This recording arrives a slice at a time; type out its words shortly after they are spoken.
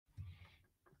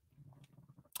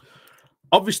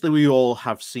Obviously, we all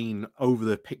have seen over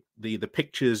the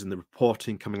pictures and the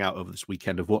reporting coming out over this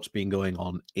weekend of what's been going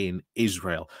on in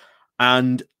Israel.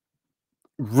 And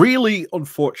really,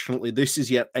 unfortunately, this is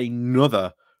yet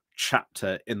another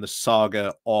chapter in the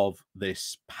saga of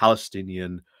this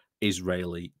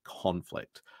Palestinian-Israeli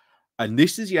conflict. And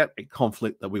this is yet a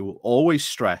conflict that we will always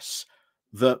stress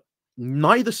that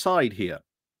neither side here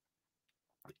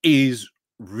is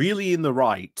really in the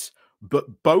right, but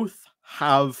both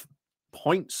have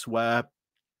points where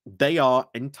they are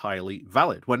entirely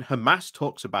valid. When Hamas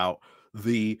talks about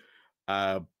the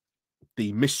uh,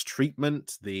 the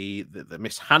mistreatment, the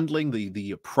mishandling,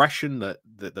 the oppression that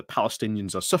the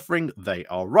Palestinians are suffering, they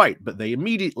are right. But they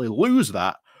immediately lose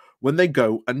that when they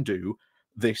go and do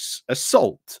this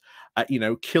assault,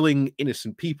 killing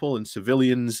innocent people and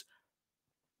civilians,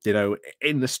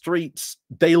 in the streets.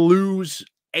 They lose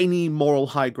any moral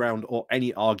high ground or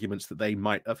any arguments that they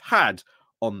might have had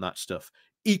on that stuff.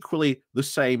 Equally, the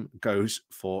same goes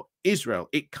for Israel.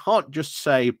 It can't just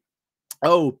say,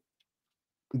 oh,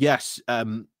 yes,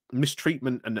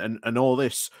 mistreatment and all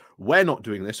this. We're not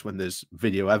doing this when there's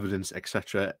video evidence,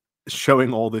 etc.,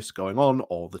 showing all this going on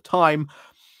all the time,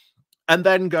 and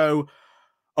then go,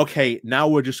 okay, now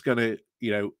we're just going to,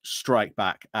 strike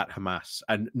back at Hamas,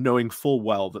 and knowing full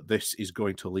well that this is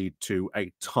going to lead to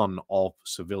a ton of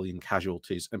civilian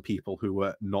casualties and people who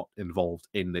were not involved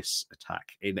in this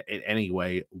attack in any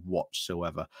way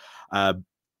whatsoever.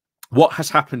 What has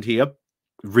happened here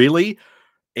really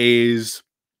is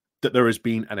that there has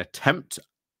been an attempt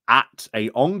at a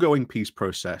ongoing peace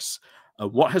process.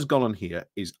 What has gone on here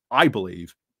is, I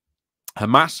believe,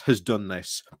 Hamas has done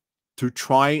this to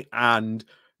try and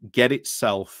get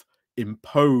itself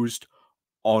imposed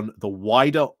on the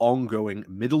wider ongoing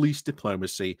Middle East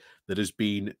diplomacy that has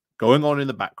been going on in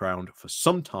the background for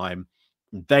some time.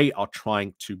 They are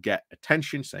trying to get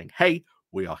attention, saying, hey,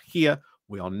 we are here.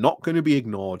 We are not going to be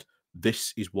ignored.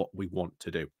 This is what we want to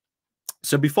do.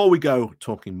 So before we go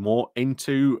talking more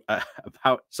into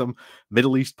about some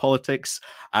Middle East politics,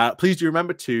 please do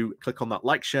remember to click on that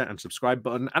like, share, and subscribe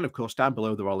button. And of course, down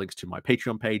below, there are links to my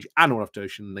Patreon page and one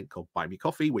donation link called Buy Me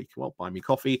Coffee, where you can buy me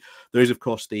coffee. There is, of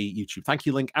course, the YouTube thank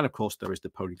you link. And of course, there is the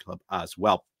Pony Club as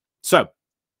well. So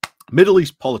Middle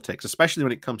East politics, especially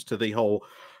when it comes to the whole,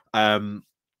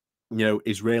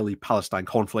 Israeli-Palestine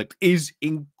conflict, is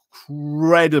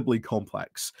incredibly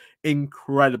complex,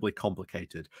 incredibly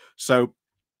complicated. So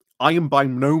I am by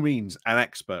no means an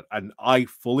expert, and I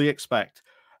fully expect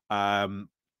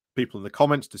people in the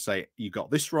comments to say you got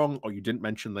this wrong or you didn't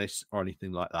mention this or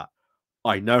anything like that.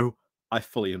 I know, I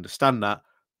fully understand that.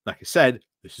 Like I said,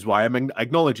 this is why I'm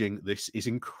acknowledging this is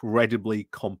incredibly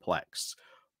complex.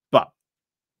 But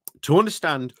to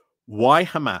understand why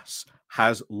Hamas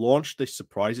has launched this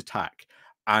surprise attack,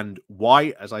 and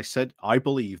why, as I said, I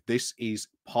believe this is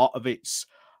part of its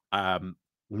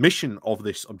mission of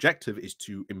this objective is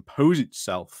to impose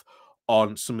itself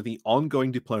on some of the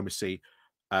ongoing diplomacy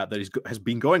that has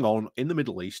been going on in the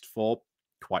Middle East for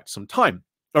quite some time,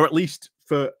 or at least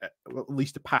for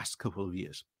the past couple of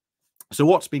years. So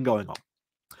what's been going on?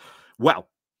 Well,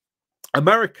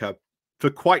 America, for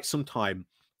quite some time,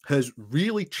 has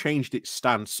really changed its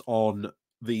stance on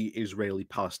the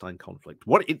Israeli-Palestine conflict.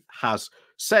 What it has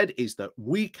said is that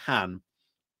we've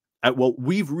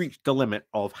reached the limit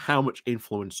of how much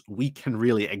influence we can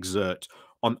really exert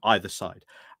on either side.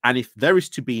 And if there is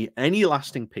to be any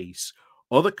lasting peace,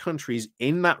 other countries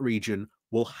in that region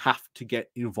will have to get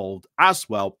involved as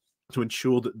well to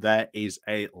ensure that there is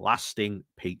a lasting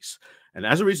peace. And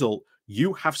as a result,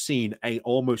 you have seen a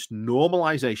almost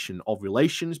normalization of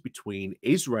relations between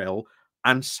Israel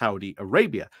and Saudi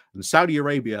Arabia. And Saudi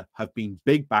Arabia have been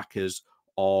big backers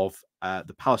of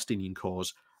the Palestinian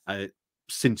cause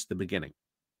since the beginning.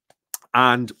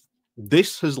 And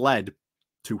this has led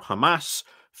to Hamas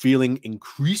feeling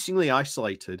increasingly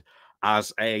isolated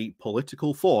as a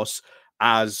political force,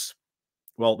 as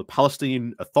well, the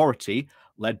Palestinian Authority,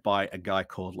 led by a guy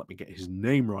called, let me get his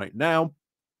name right now.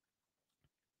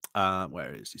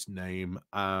 Where is his name?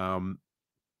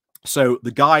 So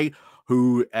the guy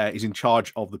who is in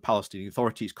charge of the Palestinian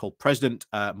Authority is called President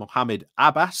Mohammed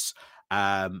Abbas.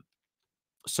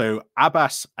 So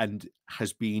Abbas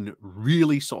has been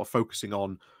really sort of focusing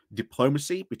on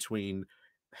diplomacy between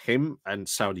him and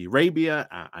Saudi Arabia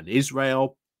and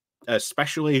Israel,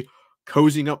 especially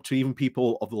cozying up to even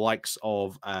people of the likes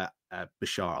of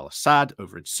Bashar al-Assad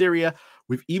over in Syria.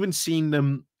 We've even seen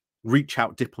them reach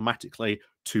out diplomatically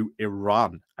to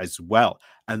Iran as well.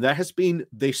 And there has been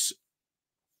this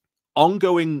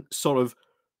ongoing sort of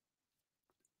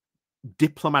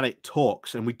diplomatic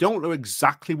talks, and we don't know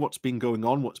exactly what's been going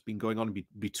on,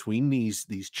 between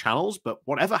these channels, but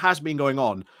whatever has been going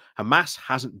on, Hamas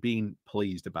hasn't been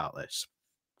pleased about this.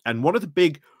 And one of the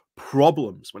big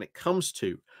problems when it comes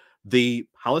to the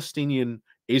Palestinian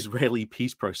Israeli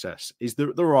peace process is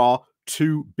that there are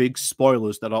two big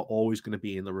spoilers that are always going to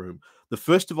be in the room. The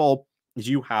first of all is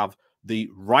you have the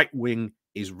right wing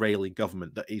Israeli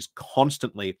government that is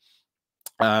constantly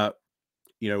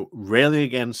railing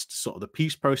against sort of the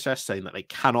peace process, saying that they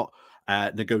cannot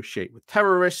negotiate with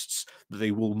terrorists, that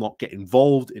they will not get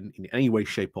involved in any way,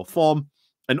 shape, or form.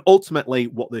 And ultimately,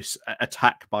 what this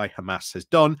attack by Hamas has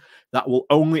done, that will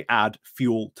only add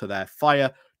fuel to their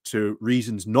fire, to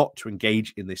reasons not to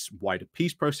engage in this wider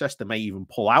peace process. They may even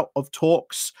pull out of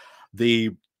talks.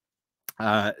 The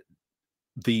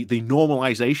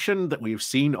normalization that we have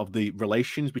seen of the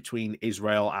relations between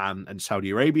Israel and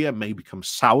Saudi Arabia may become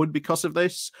soured because of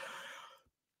this.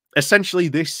 Essentially,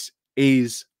 this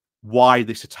is why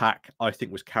this attack, I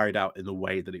think, was carried out in the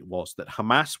way that it was, that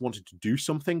Hamas wanted to do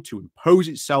something to impose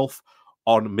itself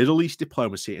on Middle East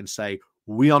diplomacy and say,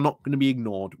 we are not going to be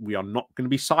ignored. We are not going to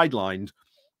be sidelined.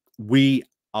 We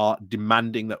are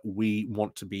demanding that we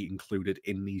want to be included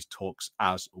in these talks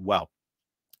as well.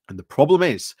 And the problem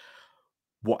is,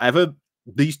 whatever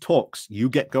these talks you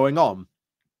get going on,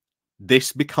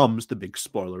 this becomes the big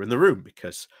spoiler in the room,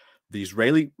 because the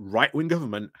Israeli right-wing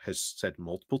government has said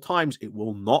multiple times it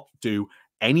will not do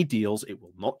any deals. It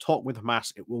will not talk with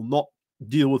Hamas. It will not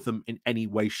deal with them in any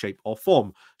way, shape, or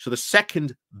form. So the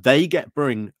second they get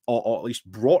or at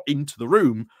least brought into the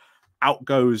room, out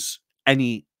goes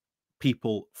any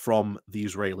people from the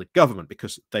Israeli government,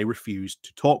 because they refuse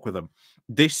to talk with them.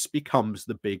 This becomes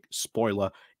the big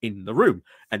spoiler in the room.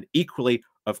 And equally,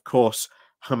 of course,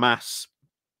 Hamas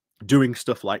doing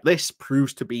stuff like this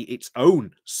proves to be its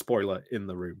own spoiler in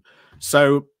the room.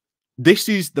 So this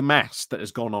is the mess that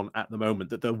has gone on at the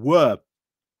moment, that there were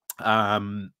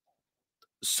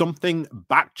something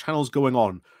back channels going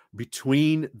on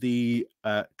between the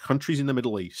countries in the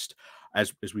Middle East,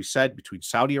 as we said, between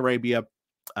Saudi Arabia,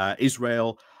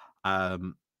 Israel,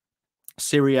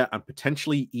 Syria, and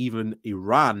potentially even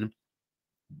Iran,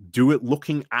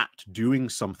 looking at doing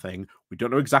something. We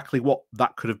don't know exactly what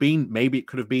that could have been. Maybe it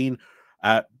could have been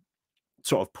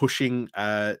sort of pushing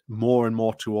more and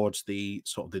more towards the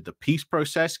peace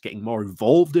process, getting more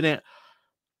involved in it.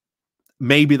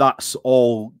 Maybe that's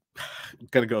all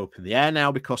going to go up in the air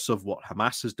now because of what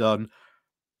Hamas has done.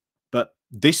 But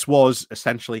this was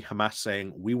essentially Hamas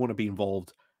saying, we want to be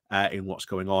involved in what's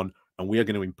going on, and we are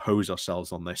going to impose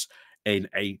ourselves on this in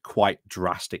a quite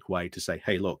drastic way to say,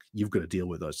 hey, look, you've got to deal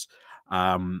with us.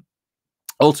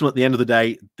 Ultimately, at the end of the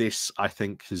day, this, I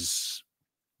think, has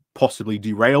possibly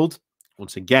derailed,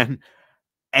 once again,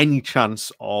 any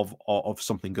chance of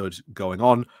something good going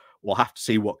on. We'll have to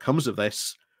see what comes of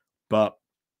this. But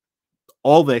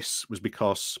all this was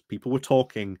because people were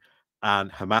talking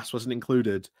and Hamas wasn't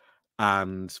included,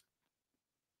 and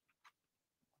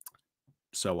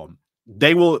so on.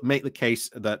 They will make the case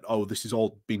that, oh, this has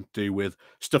all been to do with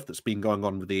stuff that's been going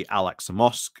on with the Al-Aqsa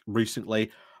Mosque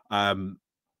recently. I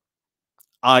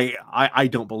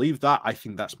don't believe that. I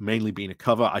think that's mainly been a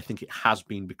cover. I think it has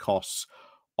been because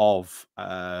of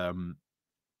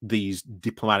these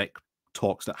diplomatic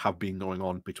talks that have been going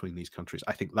on between these countries.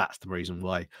 I think that's the reason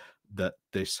why that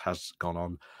this has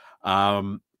gone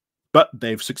on. But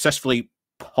they've successfully,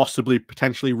 possibly,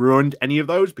 potentially ruined any of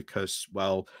those, because,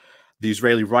 well, the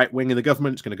Israeli right wing in the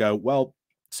government is going to go, well,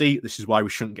 see, this is why we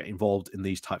shouldn't get involved in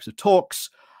these types of talks.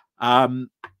 And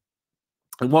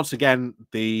once again,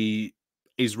 the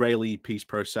Israeli peace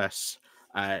process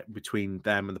between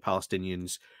them and the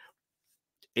Palestinians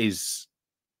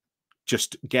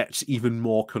just gets even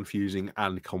more confusing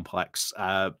and complex.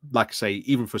 Like I say,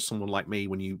 even for someone like me,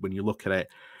 when you look at it,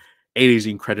 it is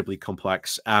incredibly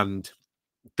complex. And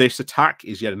this attack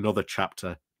is yet another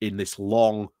chapter in this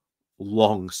long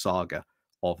saga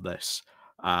of this.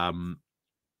 Like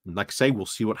I say, we'll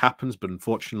see what happens, but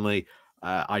unfortunately,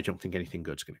 I don't think anything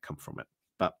good is going to come from it.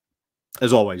 But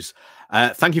as always,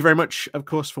 thank you very much, of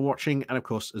course, for watching. And of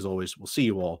course, as always, we'll see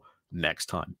you all next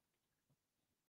time.